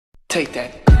Take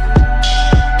that.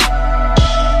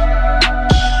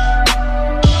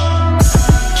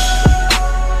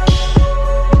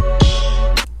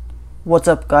 What's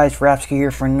up guys, Rapski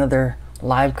here for another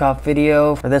live cop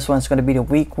video. For this one, it's going to be the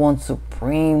week 1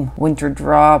 Supreme winter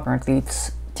drop. Currently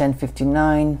it's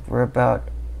 10:59. We're about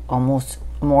almost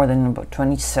more than about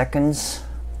 20 seconds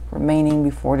remaining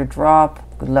before the drop.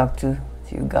 Good luck to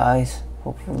you guys.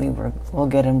 Hopefully we'll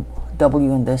get a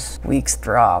W in this week's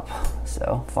drop.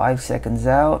 So 5 seconds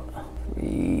out.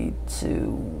 3, 2,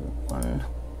 1.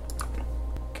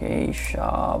 Okay,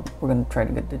 shop. We're gonna try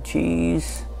to get the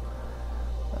cheese.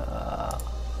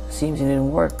 Seems it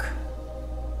didn't work.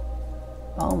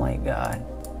 Oh my god.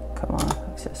 Come on,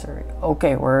 accessory.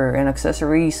 Okay, we're in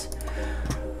accessories.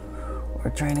 We're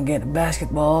trying to get a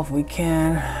basketball if we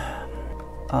can.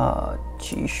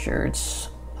 T-shirts.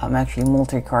 I'm actually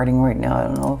multi-carding right now. I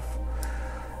don't know if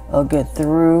I'll get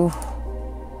through.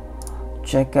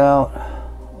 Check out.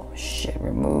 Oh shit,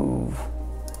 remove.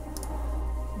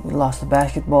 We lost the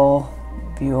basketball.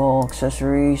 View all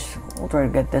accessories. We'll try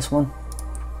to get this one.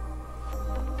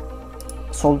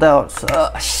 Sold out.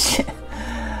 Shit.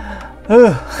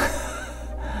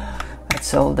 That's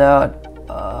sold out.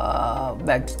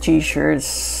 Back to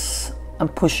t-shirts. I'm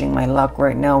pushing my luck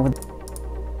right now with.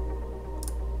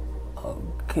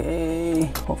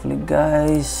 Okay. Hopefully,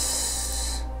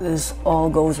 guys, this all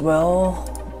goes well.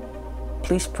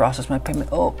 Please process my payment.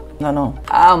 Oh no.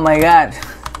 Oh my god.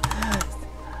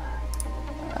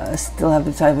 I still have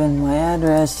to type in my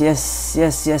address. Yes,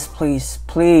 please.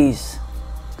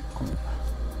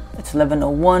 It's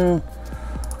 11:01.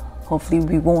 Hopefully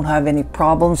we won't have any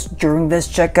problems during this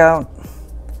checkout.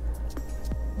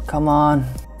 Come on.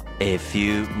 A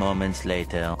few moments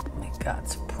later. Oh my god,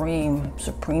 Supreme.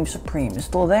 It's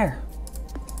still there.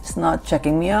 It's not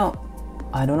checking me out.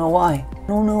 I don't know why. I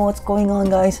don't know what's going on,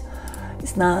 guys.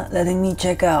 It's not letting me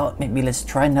check out. Maybe let's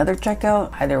try another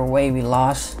checkout. Either way, we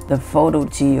lost the photo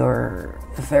tee or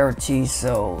the Pharaoh tee,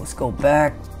 so let's go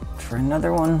back for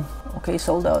another one. Okay,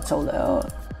 sold out.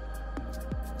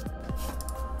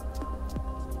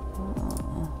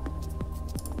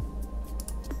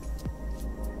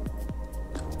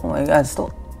 Oh my god,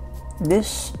 still.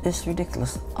 This is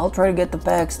ridiculous. I'll try to get the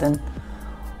bags then.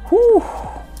 Whew.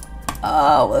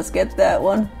 Let's get that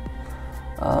one.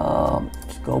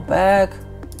 Let's go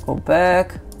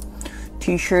back.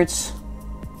 T-shirts.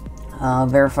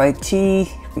 Verified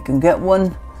tee. We can get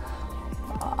one.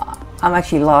 I'm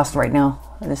actually lost right now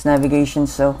in this navigation,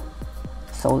 so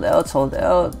sold out. So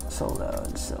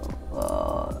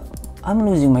I'm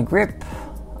losing my grip.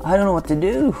 I don't know what to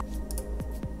do.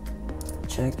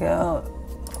 Check out.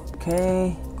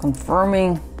 Okay,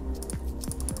 confirming.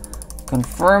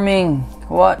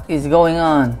 What is going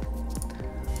on?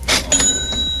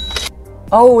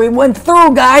 Oh, it went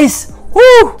through, guys.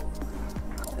 Woo!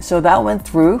 So that went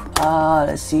through.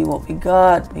 Let's see what we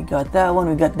got. We got that one.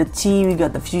 We got the T. We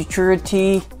got the futura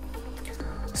T.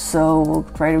 So we'll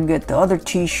try to get the other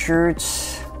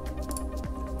T-shirts.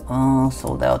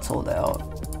 Sold out.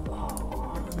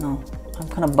 Oh no, I'm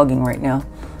kind of bugging right now.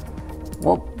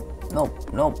 Whoop. Nope.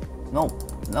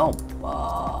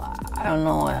 I don't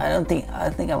know. I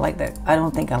think I like that. I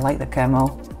don't think I like the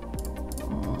camo.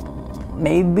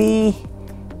 Maybe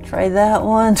try that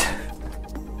one.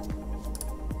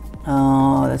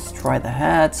 Let's try the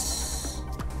hats.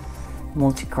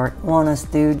 Multi-cart bonus,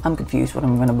 dude. I'm confused what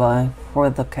I'm gonna buy for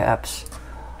the caps.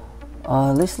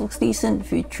 This looks decent.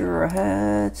 Future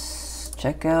hats.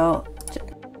 Check out.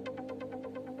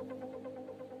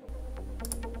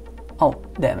 Oh,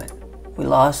 damn it. We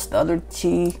lost the other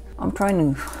T. I'm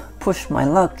trying to push my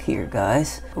luck here,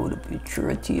 guys. Go to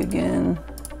Futura T again.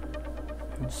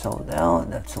 Sold out.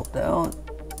 That's sold out.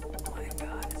 Oh my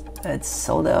god. That's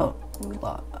sold out.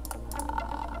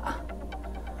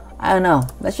 I don't know.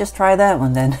 Let's just try that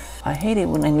one then. I hate it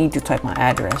when I need to type my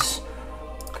address.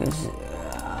 Because,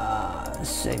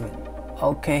 save it.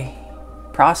 Okay.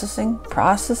 Processing.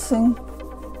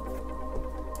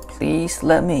 Please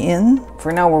let me in.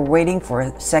 For now, we're waiting for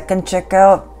a second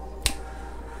checkout.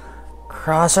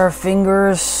 Cross our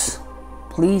fingers.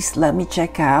 Please let me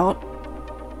check out.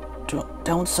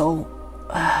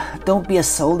 Don't be a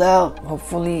sold out.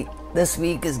 Hopefully this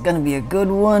week is gonna be a good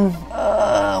one.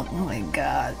 Oh my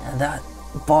god, that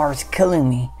bar is killing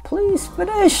me. Please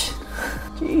finish.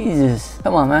 Jesus.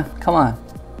 Come on, man. Come on.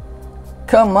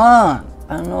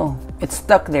 I don't know. It's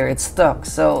stuck there.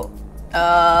 So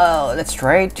let's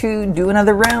try to do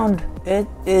another round. It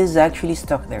is actually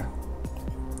stuck there.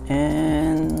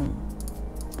 And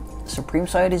Supreme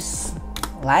side is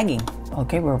lagging.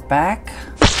 Okay, we're back.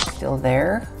 Still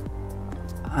there.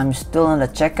 I'm still on the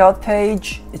checkout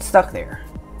page. It's stuck there.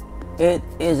 It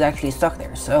is actually stuck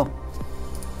there. So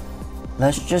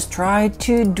let's just try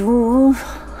to do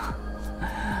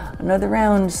another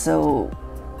round. So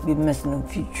we missing the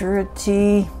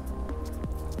futurity.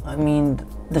 I mean,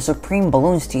 the Supreme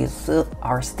Balloons teas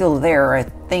are still there. I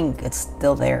think it's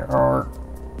still there, or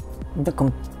the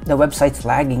website's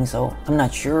lagging, so I'm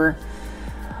not sure.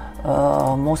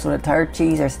 Most of the tire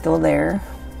teas are still there.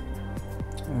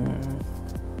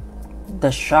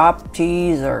 The shop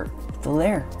teas are still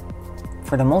there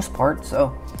for the most part.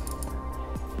 So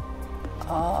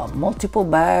multiple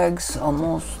bags,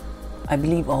 almost, I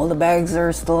believe all the bags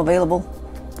are still available.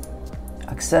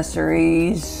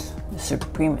 Accessories, the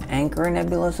Supreme Anchor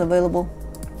Nebula is available.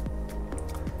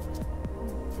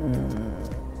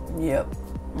 Yep,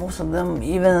 most of them,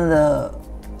 even the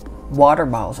water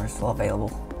bottles are still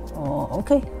available.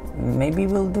 Okay, maybe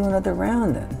we'll do another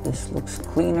round then. This looks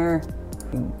cleaner.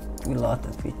 We lost the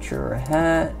Futura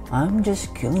hat. I'm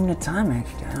just killing the time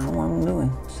actually. I don't know what I'm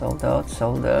doing. Sold out,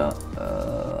 sold out.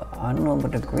 I don't know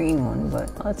about the green one,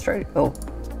 but let's try it. Oh,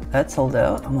 that's sold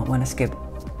out. I'm gonna skip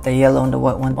the yellow and the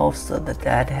white one. Most of the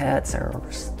dad hats are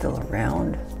still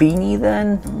around. Beanie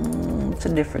then, it's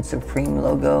a different Supreme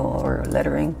logo or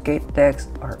lettering. Gate decks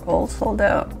are all sold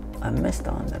out. I missed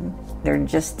on them. They're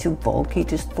just too bulky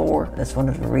to store. That's one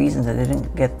of the reasons I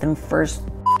didn't get them first.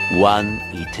 One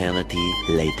eternity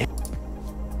later.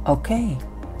 Okay,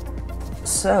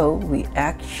 so we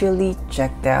actually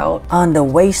checked out on the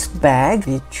waist bag,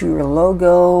 Futura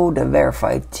logo, the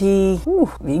verified tee.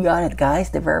 Whew, we got it guys,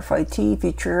 the verified tee,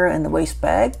 Futura, and the waist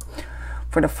bag.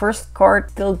 For the first card,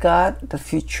 still got the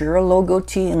Futura logo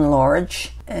tee in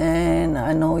large. And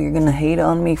I know you're gonna hate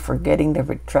on me for getting the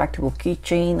retractable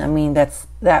keychain. I mean,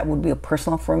 that would be a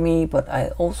personal for me, but I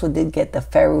also did get the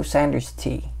Pharaoh Sanders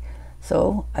tee.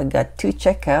 So I got 2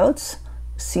 checkouts.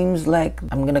 Seems like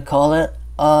I'm gonna call it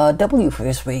a W for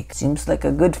this week. Seems like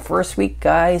a good first week,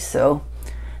 guys. So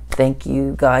thank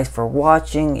you guys for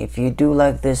watching. If you do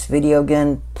like this video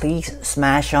again, please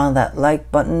smash on that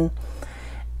like button.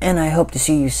 And I hope to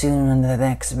see you soon in the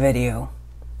next video.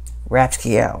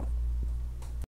 Rapsky out.